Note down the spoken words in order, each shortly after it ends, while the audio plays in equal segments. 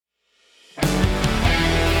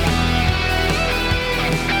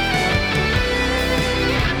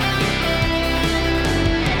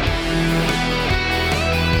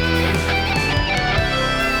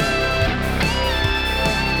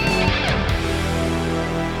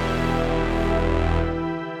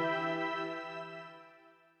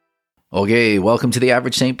Okay, welcome to the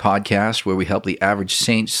Average Saint podcast, where we help the average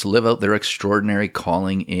saints live out their extraordinary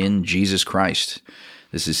calling in Jesus Christ.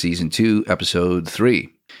 This is season 2, episode 3.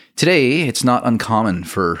 Today, it's not uncommon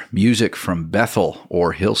for music from Bethel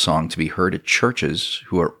or Hillsong to be heard at churches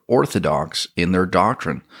who are orthodox in their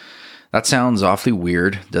doctrine. That sounds awfully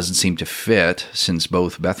weird, doesn't seem to fit, since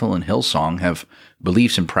both Bethel and Hillsong have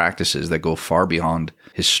beliefs and practices that go far beyond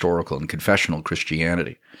historical and confessional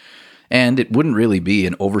Christianity. And it wouldn't really be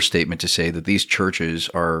an overstatement to say that these churches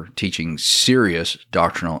are teaching serious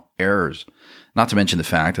doctrinal errors, not to mention the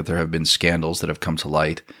fact that there have been scandals that have come to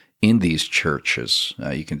light in these churches.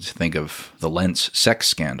 You can think of the Lentz sex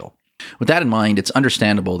scandal. With that in mind, it's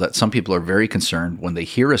understandable that some people are very concerned when they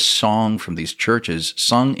hear a song from these churches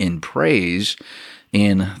sung in praise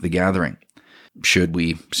in the gathering. Should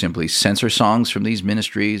we simply censor songs from these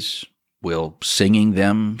ministries? Will singing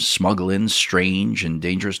them smuggle in strange and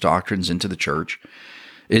dangerous doctrines into the church?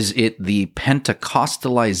 Is it the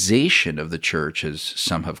Pentecostalization of the church, as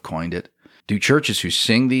some have coined it? Do churches who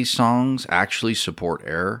sing these songs actually support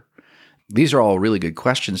error? These are all really good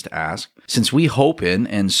questions to ask, since we hope in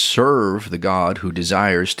and serve the God who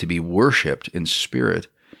desires to be worshipped in spirit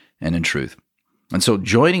and in truth. And so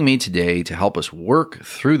joining me today to help us work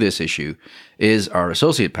through this issue is our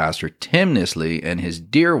associate pastor, Tim Nisley, and his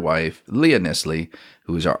dear wife, Leah Nisley,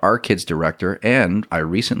 who is our kids director, and I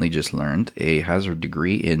recently just learned has her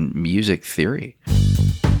degree in music theory.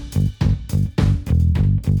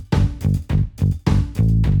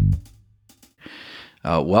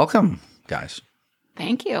 Welcome, guys.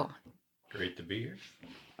 Thank you. Great to be here.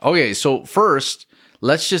 Okay, so first,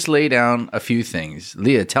 let's just lay down a few things.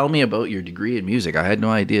 Leah, tell me about your degree in music. I had no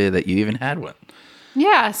idea that you even had one.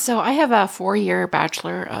 Yeah, so I have a 4-year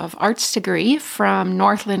Bachelor of Arts degree from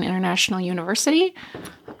Northland International University.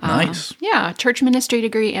 Nice. Church ministry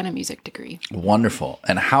degree and a music degree. Wonderful.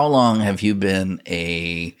 And how long have you been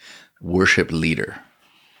a worship leader?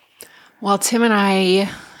 Well, Tim and I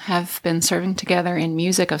have been serving together in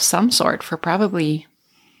music of some sort for probably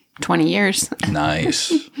 20 years.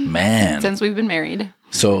 Nice. Man. Since we've been married.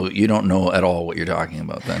 So you don't know at all what you're talking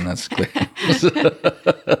about then. That's clear.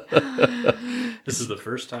 This is the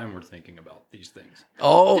first time we're thinking about these things.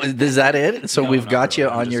 Oh, is that it? So we've got you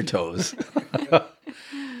really. on your toes.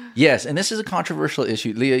 Yes, and this is a controversial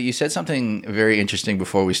issue. Leah, you said something very interesting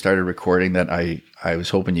before we started recording that I was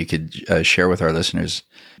hoping you could share with our listeners,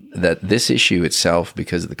 that this issue itself,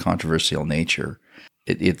 because of the controversial nature,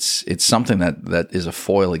 it's something that is a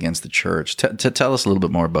foil against the church. To tell us a little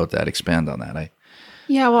bit more about that, expand on that.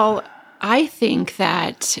 Yeah, well, I think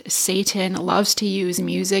that Satan loves to use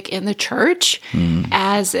music in the church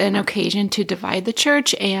as an occasion to divide the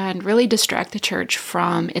church and really distract the church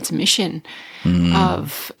from its mission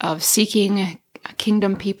of seeking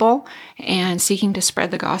kingdom people and seeking to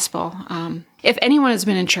spread the gospel. If anyone has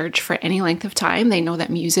been in church for any length of time, they know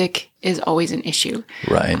that music is always an issue.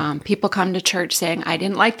 Right. People come to church saying, I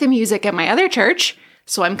didn't like the music at my other church,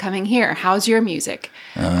 so I'm coming here. How's your music?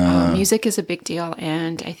 Music is a big deal,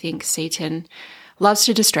 and I think Satan loves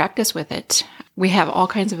to distract us with it. We have all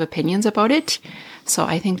kinds of opinions about it, so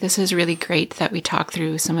I think this is really great that we talk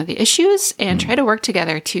through some of the issues and try to work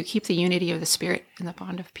together to keep the unity of the Spirit and the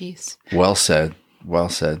bond of peace. Well said. Well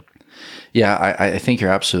said. Yeah, I think you're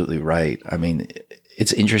absolutely right. I mean,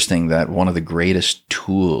 it's interesting that one of the greatest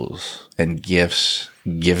tools and gifts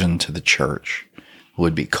given to the church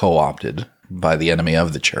would be co-opted by the enemy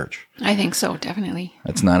of the church. I think so, definitely.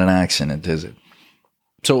 That's not an accident, is it?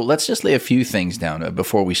 So let's just lay a few things down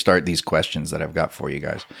before we start these questions that I've got for you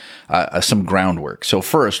guys. Some groundwork. So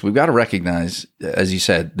first, we've got to recognize, as you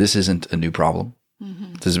said, this isn't a new problem.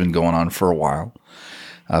 Mm-hmm. This has been going on for a while.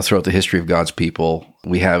 Throughout the history of God's people,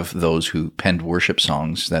 we have those who penned worship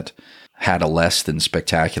songs that had a less than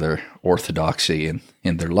spectacular orthodoxy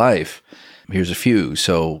in their life. Here's a few.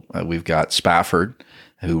 So we've got Spafford,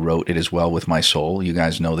 who wrote "It Is Well With My Soul." You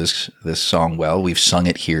guys know this song well. We've sung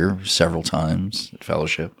it here several times at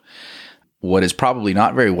fellowship. What is probably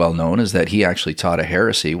not very well known is that he actually taught a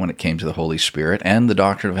heresy when it came to the Holy Spirit and the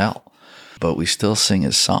doctrine of hell. But we still sing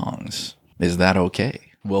his songs. Is that okay?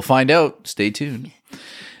 We'll find out. Stay tuned.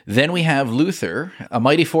 Then we have Luther, "A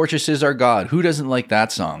Mighty Fortress Is Our God." Who doesn't like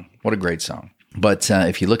that song? What a great song. But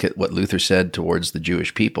if you look at what Luther said towards the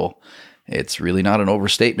Jewish people, it's really not an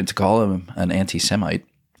overstatement to call him an anti-Semite.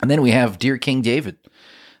 And then we have dear King David,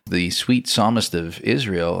 the sweet psalmist of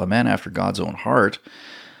Israel, a man after God's own heart,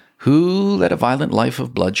 who led a violent life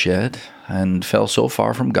of bloodshed and fell so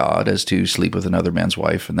far from God as to sleep with another man's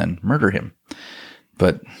wife and then murder him.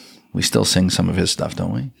 But we still sing some of his stuff,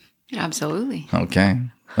 don't we? Absolutely. Okay.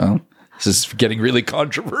 Well, this is getting really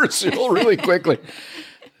controversial really quickly.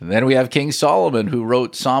 Then we have King Solomon, who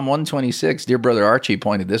wrote Psalm 126. Dear brother Archie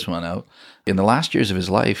pointed this one out. In the last years of his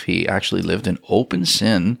life, he actually lived in open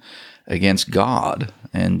sin against God,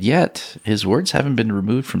 and yet his words haven't been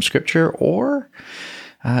removed from Scripture or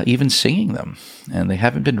even singing them, and they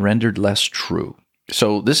haven't been rendered less true.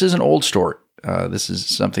 So this is an old story. This is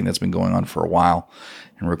something that's been going on for a while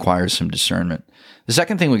and requires some discernment. The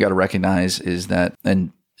second thing we got to recognize is that,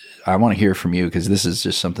 and I want to hear from you because this is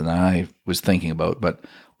just something that I was thinking about, but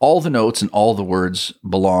all the notes and all the words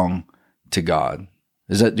belong to God.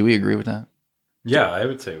 Do we agree with that? Yeah, I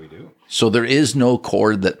would say we do. So there is no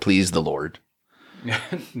chord that pleased the Lord.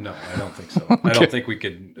 No, I don't think so. Okay. I don't think we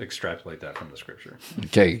could extrapolate that from the Scripture.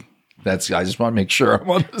 Okay. I just want to make sure I'm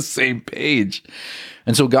on the same page.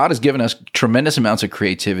 And so God has given us tremendous amounts of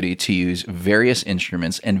creativity to use various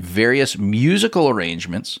instruments and various musical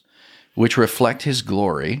arrangements which reflect his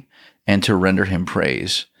glory and to render him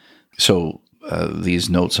praise. So these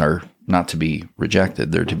notes are not to be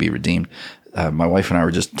rejected, they're to be redeemed. My wife and I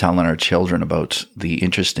were just telling our children about the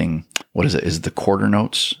interesting, what is it? Is it the quarter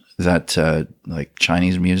notes that like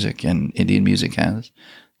Chinese music and Indian music has?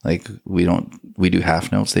 Like we do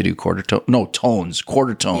half notes, they do quarter tones.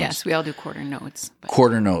 Yes, we all do quarter notes. But.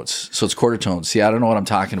 Quarter notes. So it's quarter tones. See, I don't know what I'm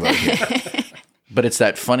talking about here. But it's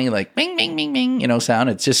that funny like bing, bing, bing, bing, sound.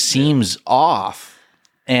 It just seems off.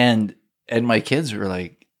 And my kids were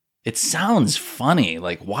like, it sounds funny.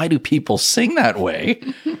 Like, why do people sing that way?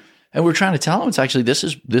 And we're trying to tell them it's actually, this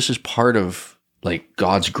is part of like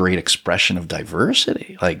God's great expression of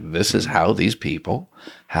diversity. Like this is how these people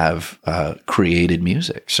have created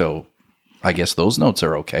music. So I guess those notes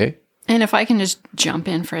are okay. And if I can just jump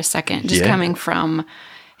in for a second, just coming from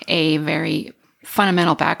a very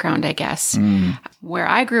fundamental background, I guess, where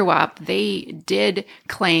I grew up, they did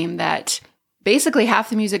claim that basically half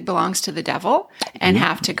the music belongs to the devil and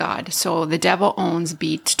half to God. So the devil owns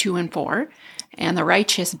beat 2 and 4, and the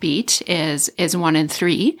righteous beat is 1 and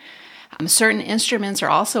 3. Certain instruments are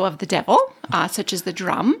also of the devil, such as the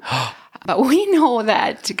drum. But we know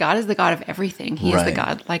that God is the God of everything. He is the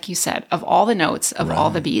God, like you said, of all the notes, of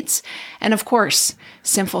all the beats. And of course,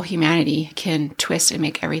 sinful humanity can twist and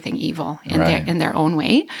make everything evil in their own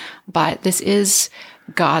way. But this is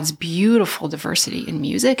God's beautiful diversity in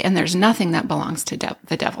music, and there's nothing that belongs to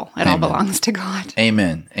the devil. It all belongs to God.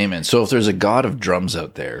 Amen. Amen. So if there's a God of drums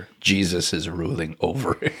out there, Jesus is ruling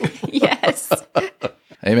over it. Yes.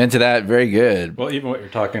 Amen to that. Very good. Well, even what you're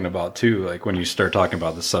talking about too, like when you start talking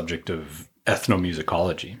about the subject of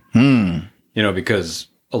ethnomusicology, because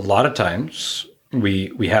a lot of times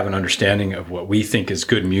we have an understanding of what we think is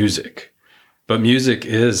good music, but music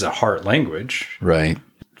is a heart language. Right.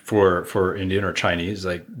 For Indian or Chinese,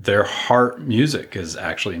 like their heart music is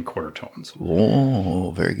actually in quarter tones.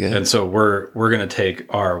 Oh, very good. And so we're going to take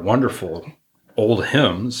our wonderful old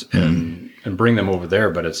hymns and bring them over there,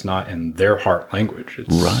 but it's not in their heart language.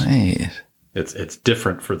 It's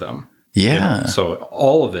different for them. Yeah. So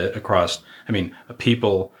all of it across, a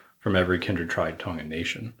people from every kindred, tribe, tongue, and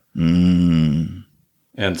nation.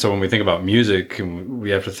 And so when we think about music, we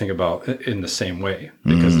have to think about it in the same way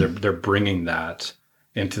because they're bringing that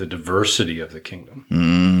into the diversity of the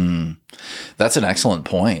kingdom. That's an excellent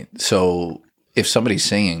point. So if somebody's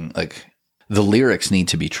singing, like the lyrics need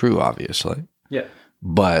to be true, obviously. Yeah.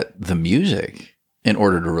 But the music, in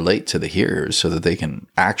order to relate to the hearers so that they can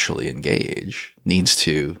actually engage, needs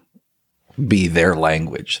to be their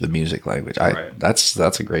language, the music language.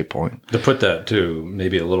 That's a great point. To put that to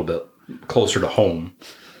maybe a little bit closer to home,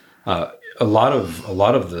 a lot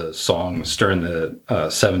of the songs during the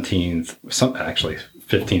 15th,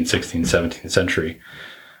 16th, 17th century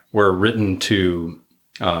were written to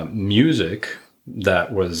music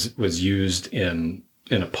that was used in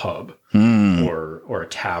a pub or a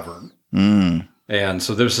tavern. And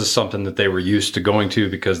so this is something that they were used to going to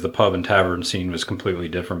because the pub and tavern scene was completely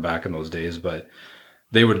different back in those days. But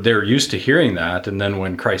they were used to hearing that. And then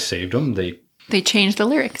when Christ saved them, they changed the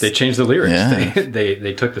lyrics. Yeah.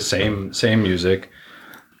 They took the same music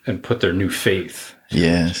and put their new faith.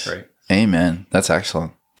 Yes. Right. Amen. That's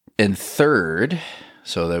excellent. And third,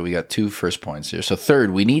 so that we got 2 first points here. So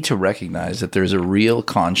third, we need to recognize that there's a real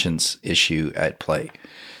conscience issue at play.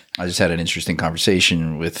 I just had an interesting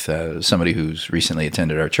conversation with somebody who's recently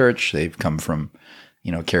attended our church. They've come from,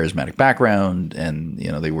 charismatic background, and,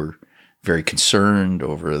 they were very concerned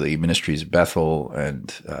over the ministries of Bethel and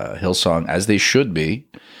Hillsong, as they should be.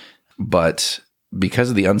 But because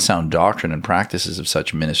of the unsound doctrine and practices of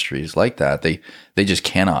such ministries like that, they just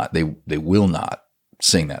cannot, they will not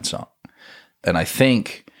sing that song. And I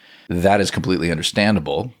think that is completely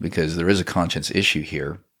understandable because there is a conscience issue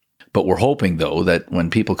here. But we're hoping, though, that when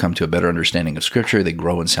people come to a better understanding of Scripture, they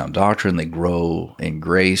grow in sound doctrine, they grow in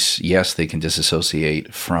grace. Yes, they can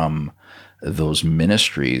disassociate from those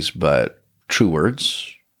ministries, but true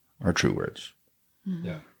words are true words.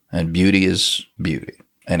 Yeah. And beauty is beauty.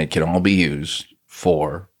 And it can all be used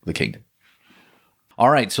for the kingdom. All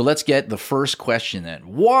right, so let's get the first question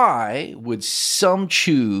then. Why would some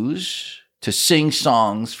choose to sing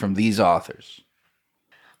songs from these authors?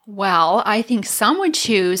 Well, I think some would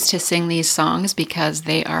choose to sing these songs because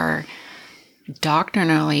they are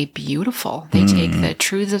doctrinally beautiful. They take the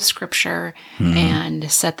truths of Scripture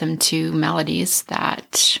and set them to melodies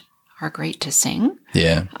that are great to sing.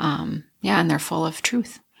 Yeah. And they're full of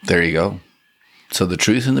truth. There you go. So the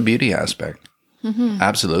truth and the beauty aspect.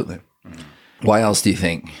 Absolutely. Why else do you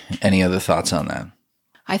think? Any other thoughts on that?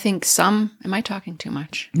 I think some, am I talking too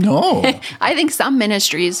much? No. I think some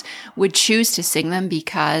ministries would choose to sing them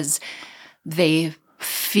because they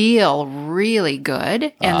feel really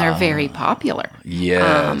good and they're very popular.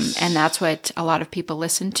 Yes. And that's what a lot of people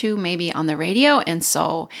listen to, maybe on the radio. And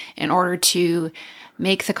so in order to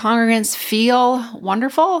make the congregants feel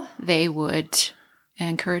wonderful, they would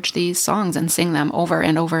encourage these songs and sing them over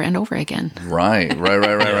and over and over again. Right.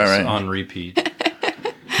 Yes, on repeat.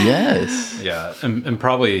 Yes. Yeah, and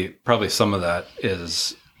probably some of that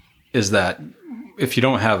is that if you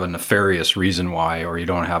don't have a nefarious reason why, or you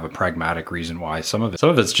don't have a pragmatic reason why, some of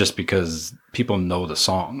it's just because people know the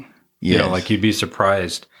song. Yes. You know, like you'd be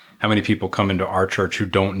surprised how many people come into our church who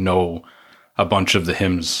don't know a bunch of the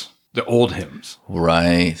hymns, the old hymns.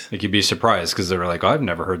 Right. Like you'd be surprised because they're like, oh, I've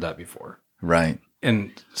never heard that before. Right.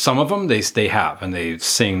 And some of them they have, and they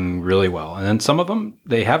sing really well. And then some of them,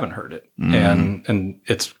 they haven't heard it. And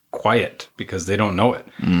it's quiet because they don't know it.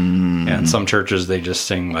 And some churches, they just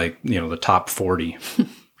sing like, the top 40,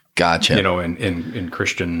 Gotcha. in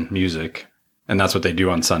Christian music. And that's what they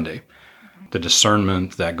do on Sunday. The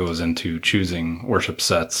discernment that goes into choosing worship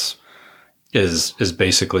sets is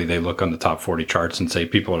basically they look on the top 40 charts and say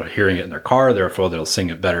people are hearing it in their car, therefore they'll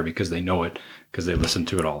sing it better because they know it, because they listen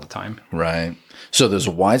to it all the time. Right. So there's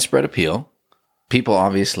a widespread appeal. People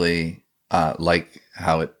obviously like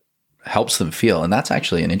how it helps them feel. And that's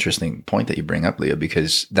actually an interesting point that you bring up, Leah,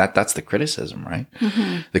 because that's the criticism, right?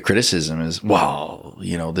 The criticism is, well,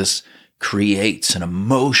 this creates an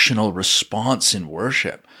emotional response in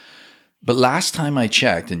worship. But last time I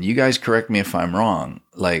checked, and you guys correct me if I'm wrong,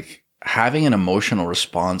 like having an emotional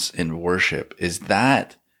response in worship, is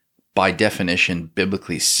that by definition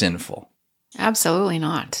biblically sinful? Absolutely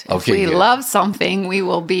not. Okay, if we good. love something, we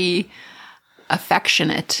will be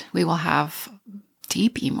affectionate. We will have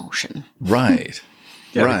deep emotion. Right.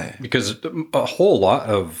 Yeah, right. Because a whole lot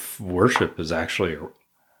of worship is actually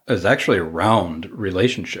around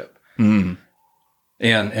relationship.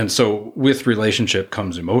 And so with relationship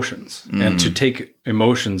comes emotions. And to take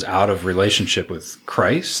emotions out of relationship with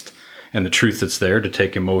Christ and the truth that's there, to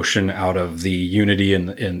take emotion out of the unity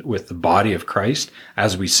in with the body of Christ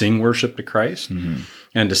as we sing worship to Christ,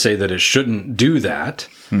 and to say that it shouldn't do that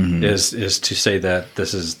is to say that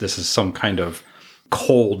this is some kind of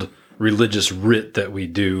cold religious rite that we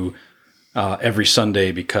do every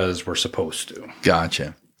Sunday because we're supposed to.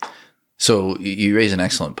 Gotcha. So you raise an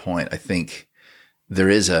excellent point. I think there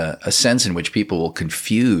is a sense in which people will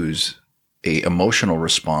confuse a emotional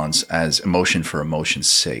response as emotion for emotion's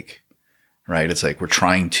sake. Right? It's like we're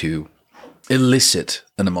trying to elicit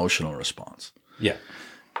an emotional response. Yeah.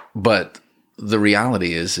 But the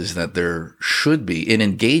reality is that there should be, in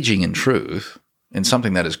engaging in truth, in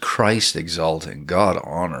something that is Christ exalting, God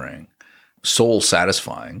honoring, soul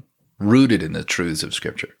satisfying, rooted in the truths of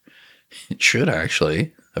Scripture, it should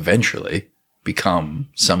actually eventually become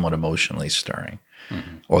somewhat emotionally stirring,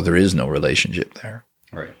 or there is no relationship there.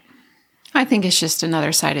 Right. I think it's just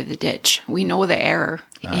another side of the ditch. We know the error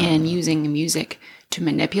in using music to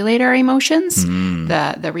manipulate our emotions,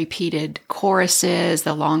 the repeated choruses,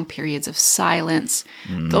 the long periods of silence.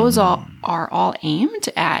 Those are all aimed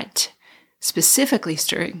at specifically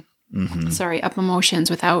stirring up emotions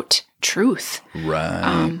without truth.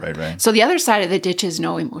 Right. So the other side of the ditch is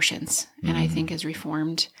no emotions. And I think as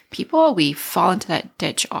Reformed people, we fall into that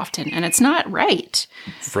ditch often, and it's not right.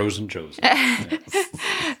 Frozen chosen.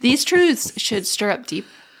 These truths should stir up deep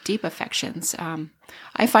affections.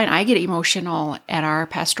 I find I get emotional at our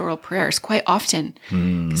pastoral prayers quite often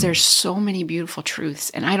because there's so many beautiful truths,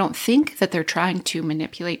 and I don't think that they're trying to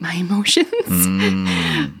manipulate my emotions.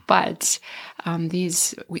 But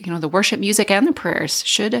the worship music and the prayers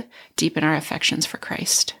should deepen our affections for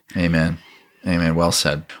Christ. Amen. Well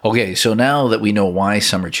said. Okay, so now that we know why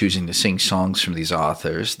some are choosing to sing songs from these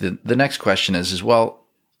authors, the next question is well,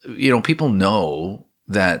 people know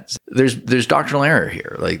that there's doctrinal error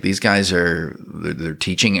here. Like these guys they're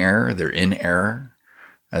teaching error, they're in error.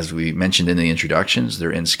 As we mentioned in the introductions,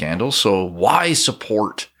 they're in scandal. So why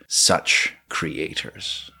support such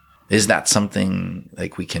creators? Is that something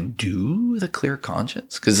like we can do with a clear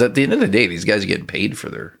conscience? Because at the end of the day, these guys are getting paid for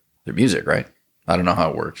their music, right? I don't know how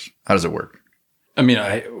it works. How does it work? I mean,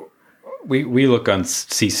 we look on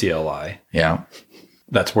CCLI. Yeah.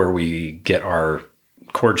 That's where we get our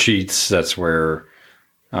chord sheets. That's where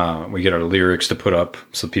we get our lyrics to put up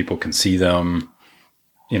so people can see them.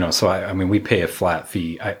 So I mean, we pay a flat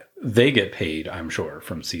fee. They get paid, I'm sure,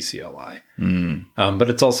 from CCLI. But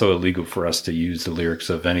it's also illegal for us to use the lyrics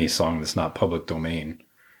of any song that's not public domain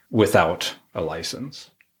without a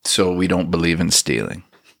license. So we don't believe in stealing.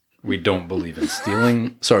 We don't believe in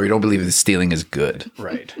stealing. Sorry, we don't believe that stealing is good.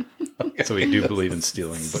 Right. So we do believe in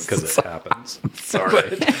stealing because it happens.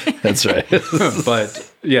 Sorry. That's right.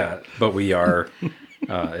 but we are,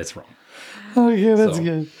 it's wrong. Oh, yeah, that's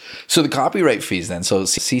good. So the copyright fees then, so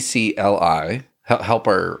CCLI, help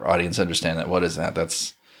our audience understand that. What is that?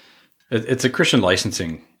 It's a Christian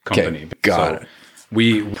licensing company. Okay, got it.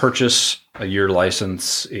 We purchase a year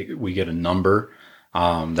license. We get a number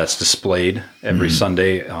that's displayed every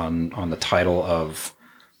Sunday on the title of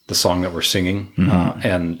the song that we're singing.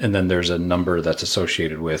 And then there's a number that's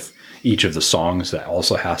associated with each of the songs that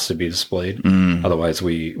also has to be displayed. Otherwise,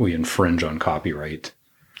 we infringe on copyright.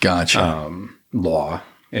 Gotcha. Law.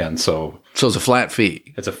 And so it's a flat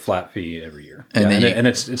fee. It's a flat fee every year. And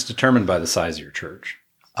it's determined by the size of your church.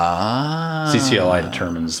 CCLI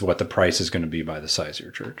determines what the price is going to be by the size of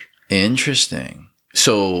your church. Interesting.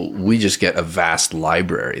 So we just get a vast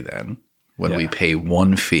library then when we pay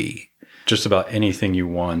one fee. Just about anything you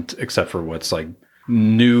want, except for what's like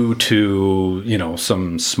new to,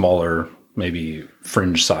 some smaller, maybe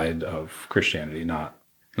fringe side of Christianity, not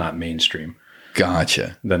mainstream.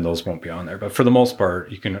 Gotcha. Then those won't be on there. But for the most part,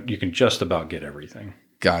 you can just about get everything.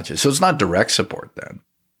 Gotcha. So it's not direct support then.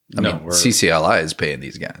 I mean, CCLI is paying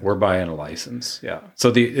these guys. We're buying a license. Yeah.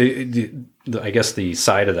 So the I guess the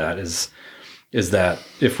side of that is that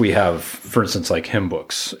if we have, for instance, like hymn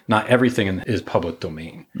books, not everything is public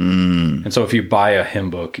domain. And so if you buy a hymn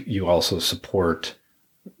book, you also support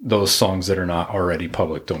those songs that are not already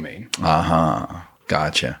public domain.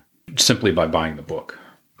 Gotcha. Simply by buying the book,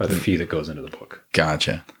 by the fee that goes into the book.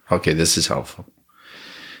 Gotcha. Okay, this is helpful.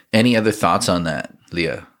 Any other thoughts on that,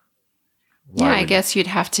 Leah? I guess you'd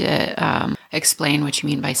have to explain what you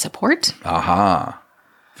mean by support.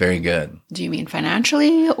 Very good. Do you mean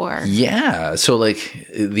financially or? Yeah. So like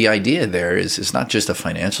the idea there is it's not just a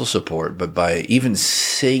financial support, but by even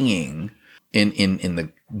singing in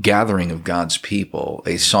the gathering of God's people,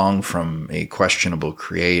 a song from a questionable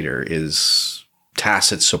creator is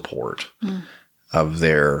tacit support of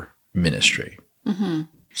their ministry.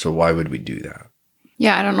 So why would we do that?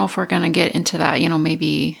 Yeah, I don't know if we're going to get into that,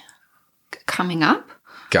 maybe coming up.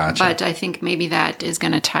 Gotcha. But I think maybe that is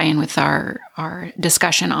going to tie in with our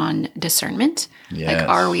discussion on discernment. Yes. Like,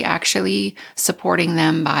 are we actually supporting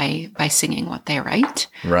them by singing what they write?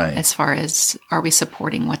 Right. As far as, are we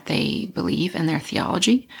supporting what they believe in their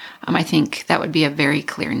theology? I think that would be a very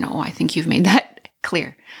clear no. I think you've made that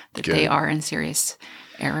clear, that they are in serious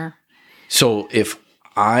error. So if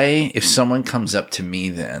someone comes up to me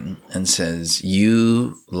then and says,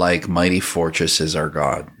 you like mighty fortresses are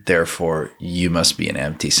God, therefore you must be an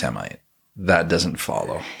anti-Semite, that doesn't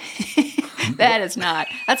follow. That is not.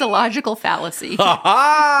 That's a logical fallacy. Yes, logical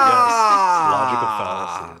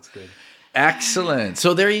fallacy. That's good. Excellent.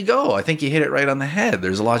 So there you go. I think you hit it right on the head.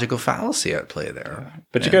 There's a logical fallacy at play there.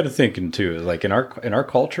 But you got to think too, like in our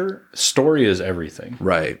culture, story is everything.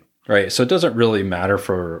 Right. Right. So it doesn't really matter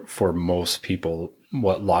for most people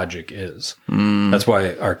what logic is. That's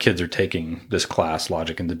why our kids are taking this class,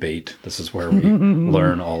 Logic and Debate. This is where we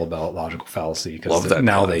learn all about logical fallacy, because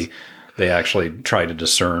now they actually try to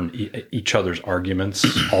discern each other's arguments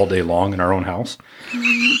all day long in our own house.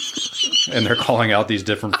 And they're calling out these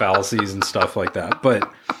different fallacies and stuff like that. But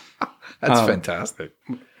that's fantastic.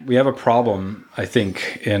 We have a problem, I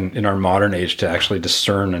think, in our modern age to actually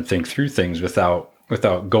discern and think through things without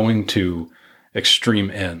going to extreme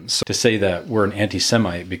ends. To say that we're an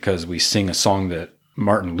anti-Semite because we sing a song that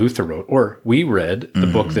Martin Luther wrote, or we read the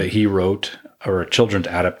book that he wrote, or a children's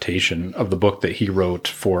adaptation of the book that he wrote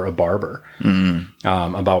for a barber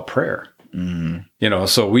about prayer.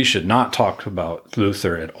 So we should not talk about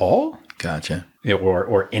Luther at all. Gotcha.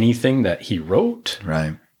 Or anything that he wrote.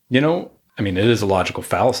 Right. I mean, it is a logical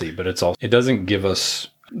fallacy, but it doesn't give us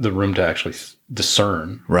the room to actually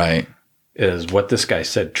discern. Right. Is what this guy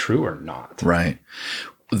said true or not? Right.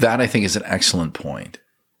 That, I think, is an excellent point,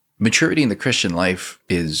 maturity in the Christian life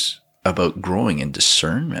is about growing in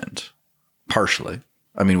discernment, partially.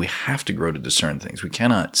 I mean, we have to grow to discern things. We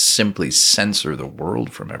cannot simply censor the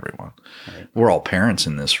world from everyone. Right. We're all parents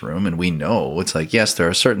in this room, and we know it's like, yes, there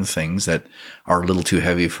are certain things that are a little too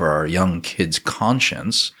heavy for our young kids'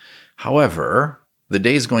 conscience. However, the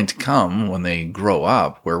day is going to come when they grow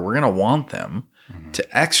up where we're going to want them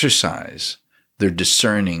to exercise their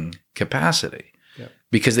discerning capacity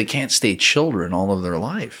because they can't stay children all of their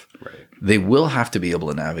life. Right. They will have to be able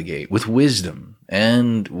to navigate with wisdom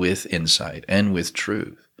and with insight and with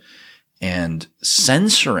truth. And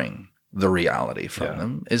censoring the reality from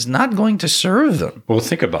them is not going to serve them. Well,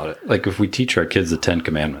 think about it. Like if we teach our kids the 10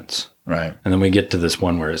 Commandments, right? And then we get to this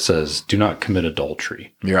one where it says, do not commit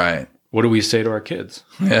adultery. You're right. What do we say to our kids?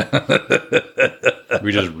 Yeah. Did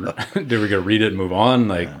we go read it and move on?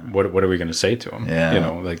 Like, what are we going to say to them? Yeah.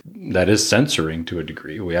 Like that is censoring to a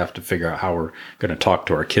degree. We have to figure out how we're going to talk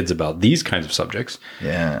to our kids about these kinds of subjects.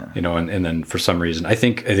 Yeah. And then for some reason, I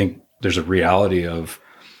think there's a reality of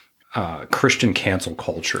Christian cancel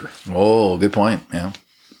culture. Oh, good point.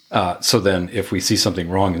 Yeah. So then if we see something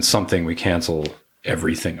wrong in something, we cancel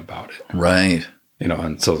everything about it. Right.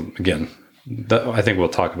 And so again, I think we'll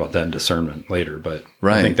talk about that in discernment later, but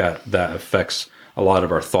right. I think that affects a lot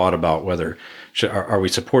of our thought about whether are we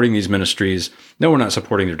supporting these ministries? No, we're not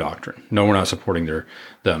supporting their doctrine. No, we're not supporting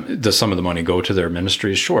them. Does some of the money go to their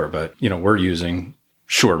ministries? Sure, but we're using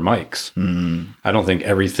Shure mics. Mm. I don't think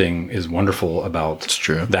everything is wonderful about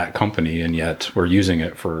that company, and yet we're using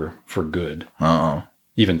it for good.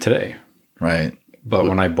 Even today, right? But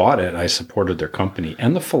when I bought it, I supported their company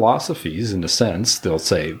and the philosophies. In a sense, they'll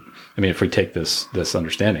say, I mean, if we take this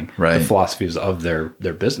understanding, right, the philosophies of their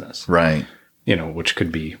business, right, which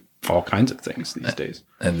could be all kinds of things these days.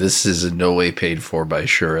 And this is in no way paid for by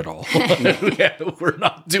Shure at all. We're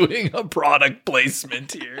not doing a product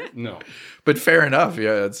placement here. No. But fair enough.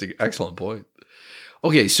 Yeah, that's an excellent point.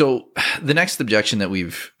 Okay, so the next objection that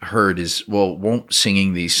we've heard is, well, won't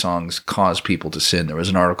singing these songs cause people to sin? There was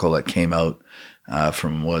an article that came out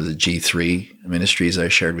from, what was it, G3 Ministries I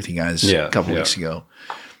shared with you guys a couple weeks ago.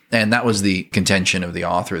 And that was the contention of the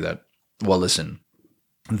author that, well, listen,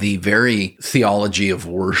 the very theology of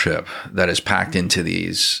worship that is packed into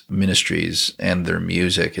these ministries and their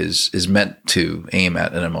music is meant to aim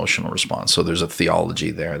at an emotional response. So there's a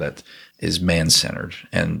theology there that is man-centered.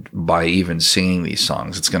 And by even singing these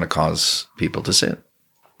songs, it's going to cause people to sin.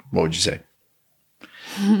 What would you say?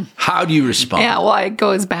 How do you respond? Yeah, well, it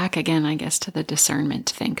goes back again, I guess, to the discernment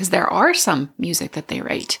thing, because there are some music that they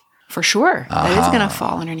write, for sure, that is going to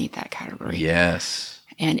fall underneath that category. Yes.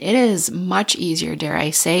 And it is much easier, dare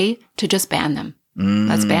I say, to just ban them.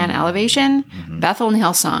 Let's ban Elevation, Bethel and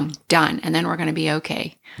Hillsong, done, and then we're going to be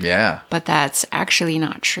okay. Yeah. But that's actually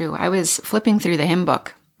not true. I was flipping through the hymn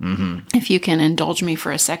book, if you can indulge me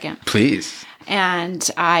for a second. Please. And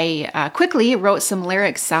I quickly wrote some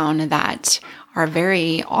lyrics down that are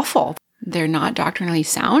very awful. They're not doctrinally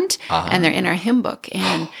sound, and they're in our hymn book.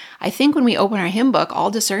 And I think when we open our hymn book,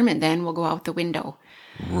 all discernment then will go out the window.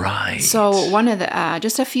 Right. So one of the,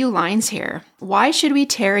 just a few lines here. Why should we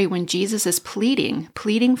tarry when Jesus is pleading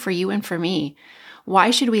for you and for me?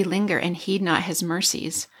 Why should we linger and heed not his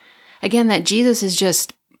mercies? Again, that Jesus is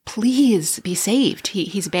just, please be saved.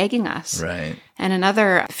 He's begging us. Right. And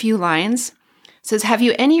another few lines says, have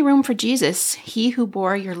you any room for Jesus, he who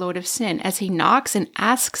bore your load of sin, as he knocks and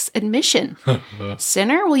asks admission?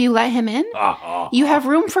 Sinner, will you let him in? You have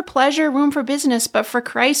room for pleasure, room for business, but for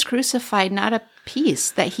Christ crucified, not a peace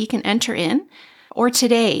that he can enter in? Or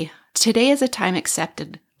today is a time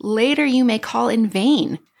accepted. Later you may call in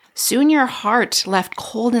vain. Soon your heart left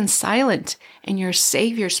cold and silent, and your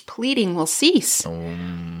Savior's pleading will cease.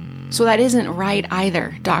 So that isn't right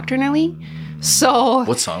either, doctrinally. So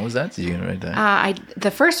what song was that? Did you write that?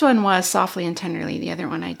 The first one was Softly and Tenderly. The other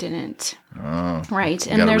one I didn't. Oh, right.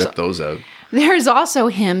 And there's rip those out. There's also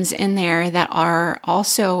hymns in there that are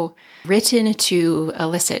also written to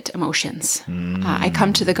elicit emotions. I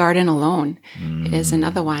Come to the Garden Alone is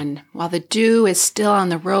another one. While the dew is still on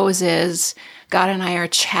the roses, God and I are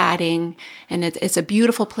chatting, and it's a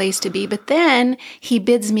beautiful place to be. But then he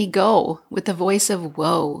bids me go with the voice of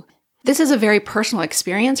woe. This is a very personal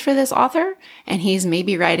experience for this author, and he's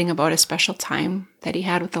maybe writing about a special time that he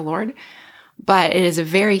had with the Lord. But it is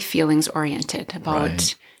very feelings-oriented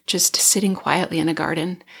about just sitting quietly in a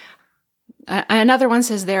garden. Another one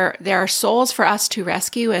says there are souls for us to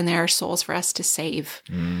rescue, and there are souls for us to save.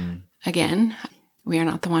 Again, we are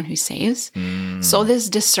not the one who saves. So this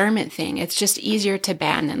discernment thing, it's just easier to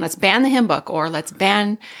ban. And let's ban the hymn book, or let's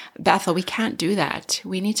ban Bethel. We can't do that.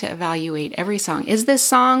 We need to evaluate every song. Is this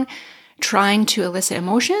song trying to elicit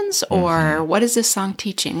emotions, or what is this song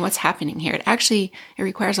teaching? What's happening here? It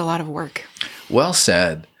requires a lot of work. Well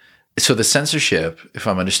said. So the censorship, if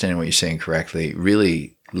I'm understanding what you're saying correctly,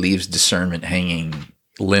 really leaves discernment hanging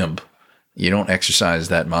limp. You don't exercise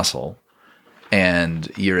that muscle, and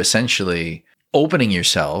you're essentially opening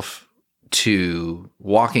yourself to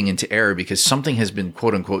walking into error because something has been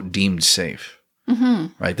quote unquote deemed safe.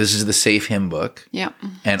 Right? This is the safe hymn book. Yeah.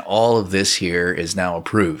 And all of this here is now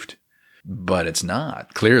approved. But it's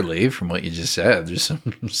not. Clearly, from what you just said, there's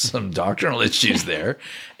some doctrinal issues there.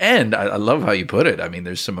 And I love how you put it. I mean,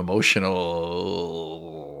 there's some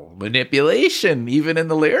emotional manipulation even in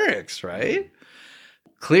the lyrics, right?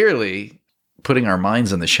 Clearly, putting our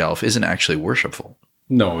minds on the shelf isn't actually worshipful.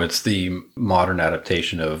 No, it's the modern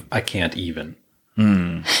adaptation of I can't even.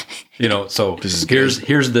 So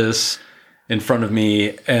here's this in front of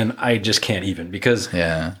me, and I just can't even because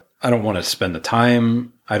I don't want to spend the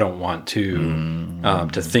time. I don't want to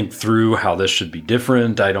think through how this should be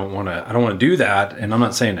different. I don't want to do that. And I'm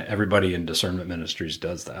not saying that everybody in discernment ministries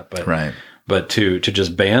does that, but to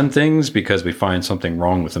just ban things because we find something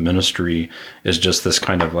wrong with the ministry is just this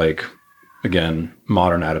kind of like, again,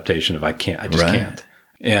 modern adaptation of I just can't.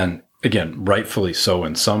 And again, rightfully so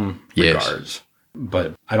in some regards,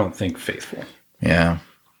 but I don't think faithful. Yeah.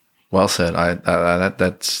 Well said.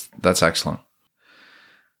 That's excellent.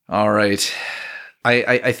 All right.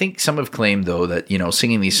 I think some have claimed, though, that,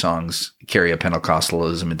 singing these songs carry a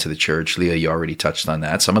Pentecostalism into the church. Leah, you already touched on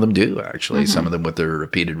that. Some of them do, actually. Some of them with their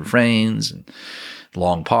repeated refrains and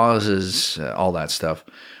long pauses, all that stuff.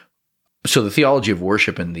 So the theology of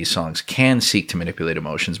worship in these songs can seek to manipulate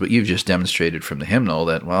emotions, but you've just demonstrated from the hymnal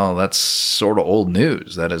that, well, that's sort of old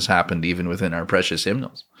news. That has happened even within our precious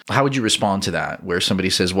hymnals. How would you respond to that, where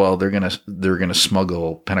somebody says, well, they're gonna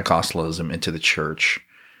smuggle Pentecostalism into the church?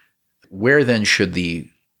 Where then should the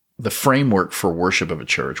framework for worship of a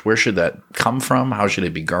church, where should that come from? How should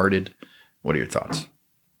it be guarded? What are your thoughts?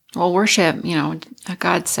 Well, worship,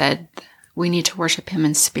 God said we need to worship him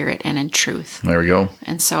in spirit and in truth. There we go.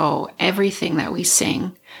 And so everything that we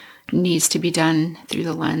sing needs to be done through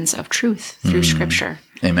the lens of truth, through scripture.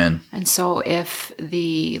 Amen. And so if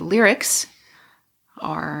the lyrics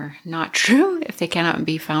are not true, if they cannot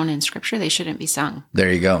be found in scripture, they shouldn't be sung.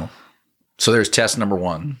 There you go. So there's test number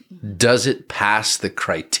one. Does it pass the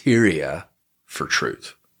criteria for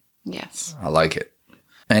truth? Yes. I like it.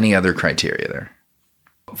 Any other criteria there?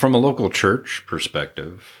 From a local church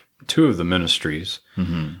perspective, two of the ministries,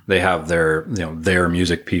 they have their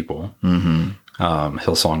music people,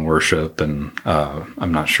 Hillsong worship, and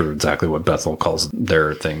I'm not sure exactly what Bethel calls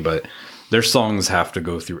their thing, but their songs have to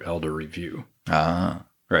go through elder review.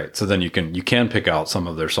 Right. So then you can pick out some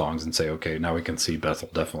of their songs and say, okay, now we can see Bethel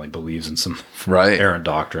definitely believes in some errant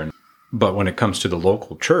doctrine. But when it comes to the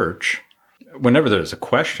local church, whenever there's a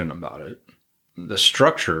question about it, the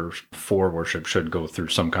structure for worship should go through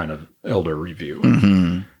some kind of elder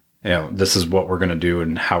review. This is what we're going to do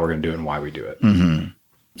and how we're going to do it and why we do it.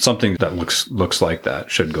 Something that looks like that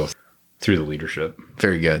should go through the leadership.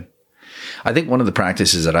 Very good. I think one of the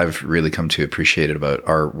practices that I've really come to appreciate about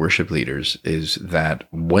our worship leaders is that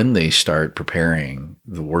when they start preparing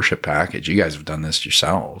the worship package, you guys have done this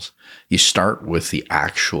yourselves, you start with the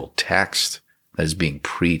actual text that is being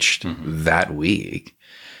preached that week,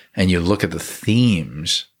 and you look at the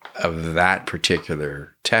themes of that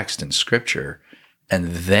particular text in scripture, and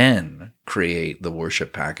then create the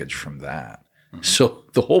worship package from that. So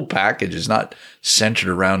the whole package is not centered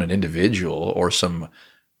around an individual or some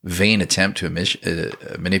vain attempt to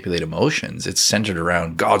manipulate emotions. It's centered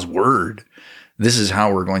around God's word. This is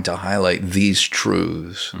how we're going to highlight these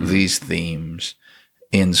truths, these themes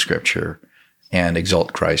in scripture, and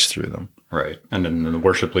exalt Christ through them. Right. And then the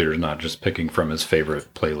worship leader is not just picking from his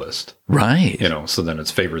favorite playlist. Right. So then it's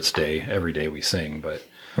favorites day, every day we sing, but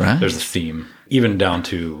there's a theme, even down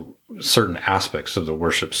to certain aspects of the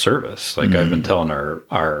worship service. Like I've been telling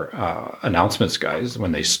our announcements guys,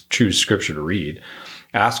 when they choose scripture to read,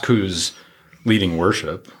 ask who's leading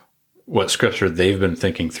worship, what scripture they've been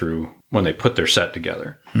thinking through when they put their set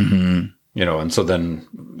together. And so then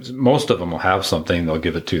most of them will have something, they'll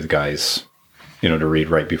give it to the guys, to read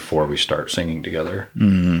right before we start singing together.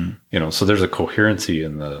 So there's a coherency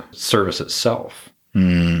in the service itself,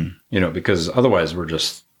 because otherwise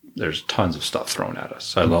there's tons of stuff thrown at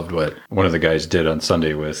us. I loved what one of the guys did on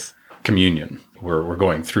Sunday with communion, where we're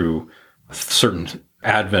going through certain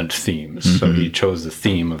Advent themes. So he chose the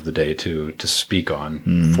theme of the day to speak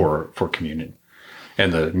on for communion.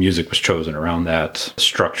 And the music was chosen around that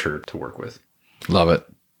structure to work with. Love it.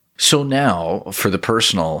 So now on the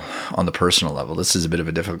personal level, this is a bit of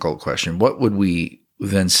a difficult question. What would we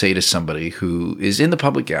then say to somebody who is in the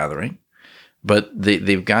public gathering, but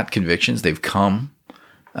they've got convictions, they've come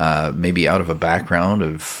maybe out of a background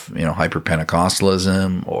of,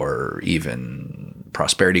 hyper-Pentecostalism or even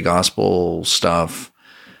prosperity gospel stuff.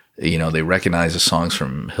 They recognize the songs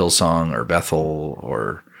from Hillsong or Bethel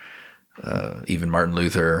or even Martin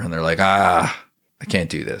Luther, and they're like, I can't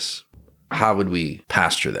do this. How would we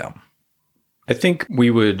pastor them? I think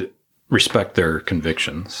we would respect their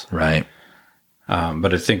convictions. Right.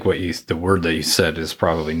 But I think the word that you said is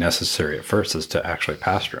probably necessary at first is to actually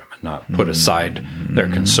pastor them and not put aside their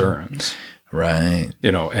concerns. Right.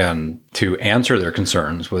 And to answer their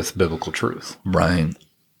concerns with biblical truth. Right.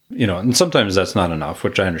 And sometimes that's not enough,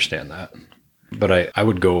 which I understand that. But I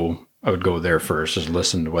would go there first, just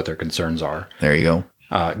listen to what their concerns are. There you go.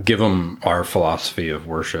 Give them our philosophy of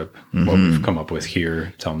worship, what we've come up with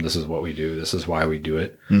here. Tell them this is what we do. This is why we do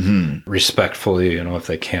it. Respectfully, if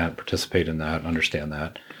they can't participate in that, understand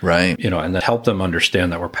that. Right. And then help them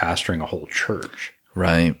understand that we're pastoring a whole church.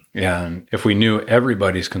 Right. And if we knew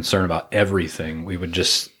everybody's concerned about everything, we would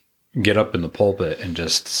just get up in the pulpit and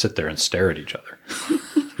just sit there and stare at each other.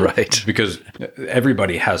 Right. Because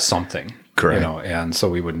everybody has something. Correct. And so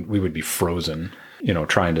we would be frozen,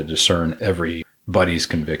 trying to discern everybody's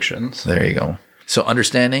convictions. There you go. So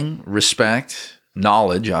understanding, respect,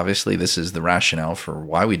 knowledge, obviously this is the rationale for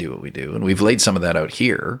why we do what we do. And we've laid some of that out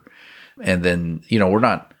here. And then, we're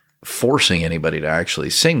not forcing anybody to actually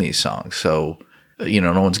sing these songs. So,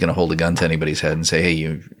 no one's going to hold a gun to anybody's head and say,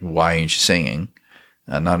 hey, why aren't you singing?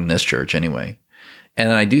 Not in this church anyway.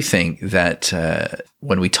 And I do think that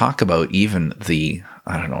when we talk about even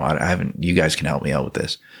you guys can help me out with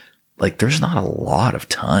this. Like, there's not a lot of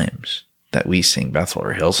times that we sing Bethel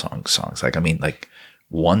or Hillsong songs. Like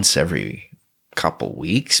once every couple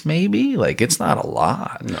weeks, maybe. Like, it's not a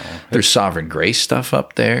lot. No. There's Sovereign Grace stuff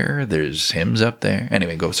up there. There's hymns up there.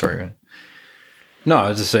 Anyway, sorry. No, I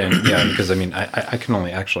was just saying, because I can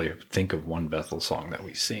only actually think of one Bethel song that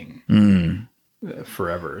we sing.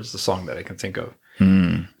 Forever is the song that I can think of.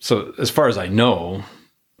 So as far as I know,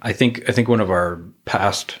 I think one of our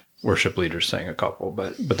past worship leaders sang a couple,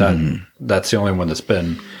 but that's the only one that's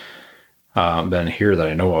been here that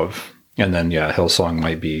I know of. And then Hillsong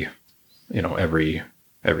might be, every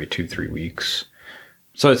 2-3 weeks.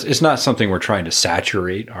 So it's not something we're trying to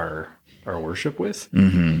saturate our worship with.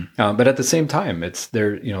 But at the same time, it's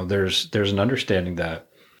there. There's an understanding that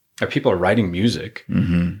people are writing music,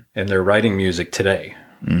 and they're writing music today.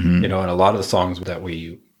 And a lot of the songs that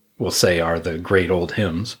we will say are the great old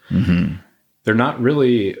hymns, they're not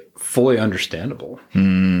really fully understandable.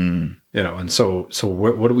 And so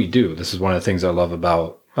what do we do? This is one of the things I love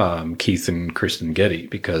about Keith and Kristen Getty,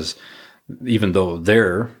 because even though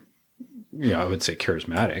they're, I would say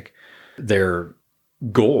charismatic, their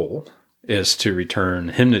goal is to return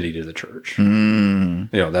hymnody to the church.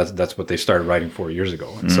 That's what they started writing 4 years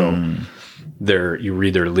ago. And so you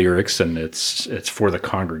read their lyrics, and it's for the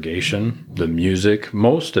congregation. The music,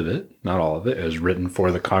 most of it, not all of it, is written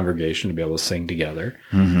for the congregation to be able to sing together.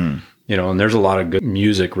 And there's a lot of good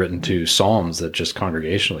music written to psalms that just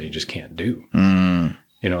congregationally you just can't do.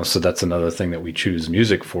 So that's another thing that we choose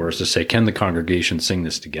music for, is to say, can the congregation sing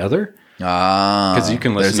this together? Because you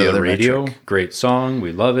can listen to the radio, great song,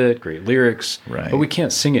 we love it, great lyrics, but we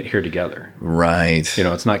can't sing it here together. Right.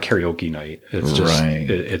 It's not karaoke night. It's just,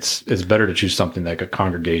 it's better to choose something like a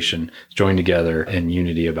congregation join together in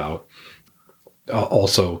unity about.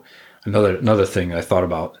 Also, another thing I thought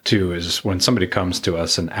about too is when somebody comes to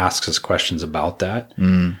us and asks us questions about that.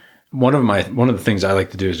 One of the things I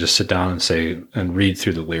like to do is just sit down and read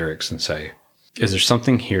through the lyrics and say, is there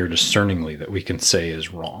something here discerningly that we can say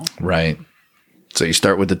is wrong? Right. So you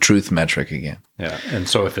start with the truth metric again. Yeah. And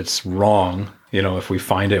so if it's wrong, if we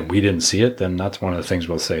find it and we didn't see it, then that's one of the things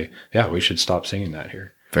we'll say, we should stop singing that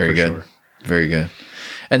here. Very good. Sure. Very good.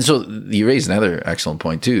 And so you raised another excellent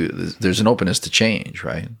point too. There's an openness to change,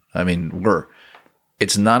 right?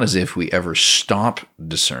 It's not as if we ever stop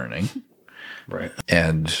discerning. Right.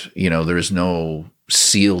 And, there is no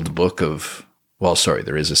sealed book of,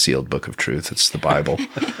 there is a sealed book of truth. It's the Bible.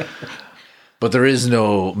 But there is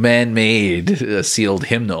no man-made sealed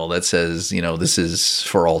hymnal that says, this is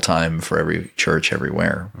for all time, for every church,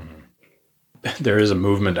 everywhere. There is a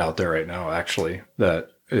movement out there right now, actually, that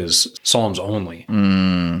is Psalms only.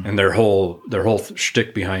 And their whole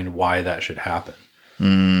shtick behind why that should happen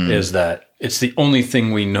is that it's the only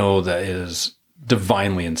thing we know that is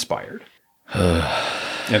divinely inspired.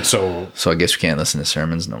 And so I guess we can't listen to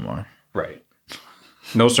sermons no more. Right.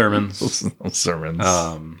 No sermons. No sermons.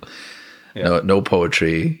 No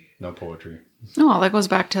poetry. No poetry. No, that goes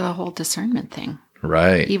back to the whole discernment thing.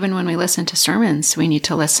 Right. Even when we listen to sermons, we need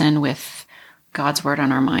to listen with God's word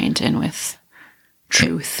on our mind and with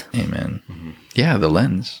truth. Amen. Yeah, the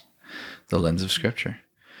lens of Scripture.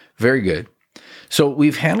 Very good. So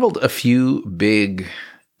we've handled a few big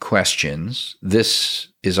questions. This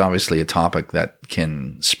is obviously a topic that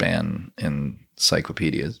can span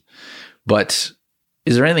encyclopedias. But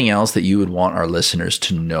is there anything else that you would want our listeners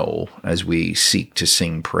to know as we seek to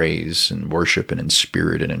sing praise and worship and in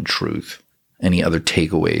spirit and in truth? Any other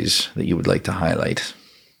takeaways that you would like to highlight?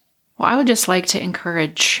 Well, I would just like to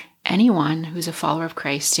encourage anyone who's a follower of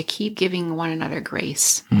Christ to keep giving one another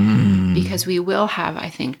grace. Because we will have, I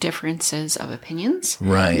think, differences of opinions.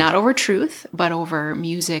 Right. Not over truth, but over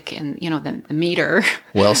music and, the meter.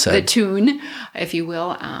 Well said. The tune, if you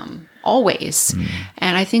will, always.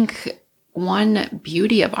 And I think one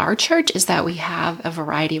beauty of our church is that we have a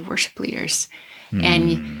variety of worship leaders.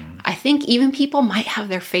 And I think even people might have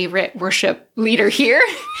their favorite worship leader here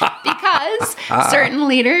because certain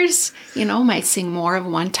leaders, might sing more of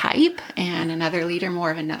one type and another leader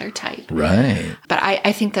more of another type. Right. But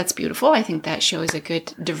I think that's beautiful. I think that shows a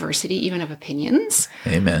good diversity even of opinions.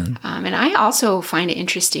 Amen. And I also find it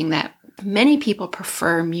interesting that many people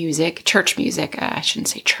prefer music, church music. I shouldn't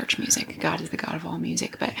say church music. God is the God of all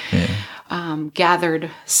music. But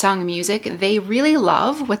gathered, sung music, they really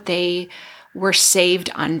love what they were saved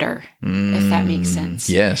under, if that makes sense.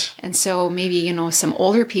 Yes. And so maybe, some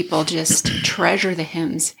older people just treasure the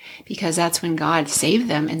hymns because that's when God saved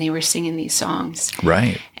them and they were singing these songs.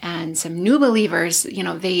 Right. And some new believers,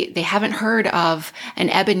 they haven't heard of an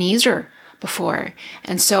Ebenezer before.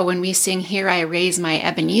 And so when we sing, "Here I Raise My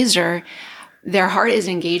Ebenezer," their heart is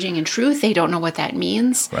engaging in truth. They don't know what that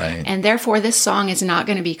means. Right. And therefore, this song is not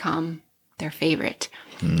going to become their favorite.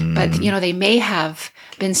 But, they may have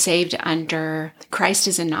been saved under "Christ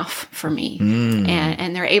is enough for me."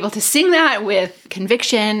 And they're able to sing that with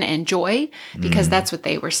conviction and joy because that's what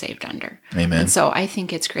they were saved under. Amen. And so I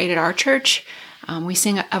think it's great at our church. We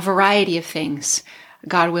sing a variety of things,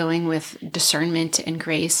 God willing, with discernment and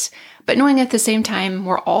grace, but knowing at the same time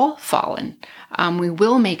we're all fallen. We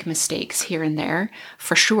will make mistakes here and there,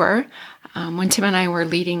 for sure. When Tim and I were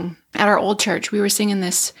leading at our old church, we were singing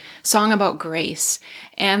this song about grace.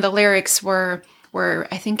 And the lyrics were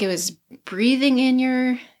I think it was breathing in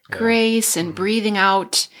your grace and breathing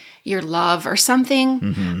out your love or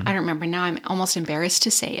something. I don't remember now. I'm almost embarrassed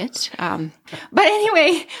to say it. But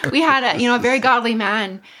anyway, we had a very godly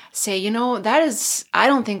man say, I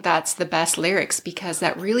don't think that's the best lyrics because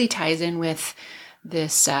that really ties in with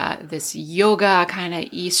this yoga kind of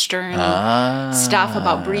Eastern stuff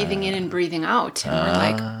about breathing in and breathing out. And we're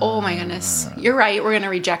like, oh my goodness, you're right. We're going to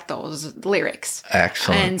reject those lyrics.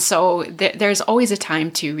 Excellent. And so there's always a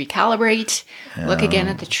time to recalibrate, look again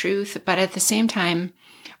at the truth, but at the same time,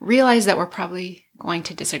 realize that we're probably going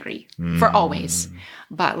to disagree for always.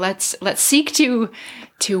 But let's seek to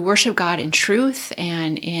worship God in truth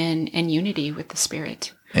and in unity with the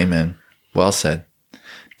Spirit. Amen. Well said.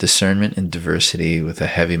 Discernment and diversity with a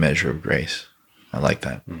heavy measure of grace. I like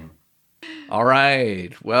that. All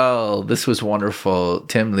right. Well, this was wonderful.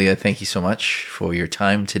 Tim, Leah, thank you so much for your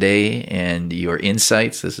time today and your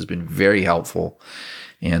insights. This has been very helpful.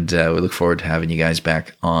 And we look forward to having you guys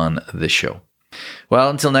back on the show. Well,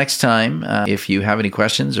 until next time, if you have any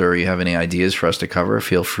questions or you have any ideas for us to cover,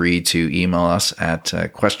 feel free to email us at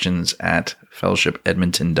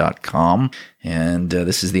questions@fellowshipedmonton.com. And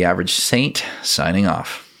this is The Average Saint signing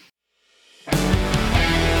off.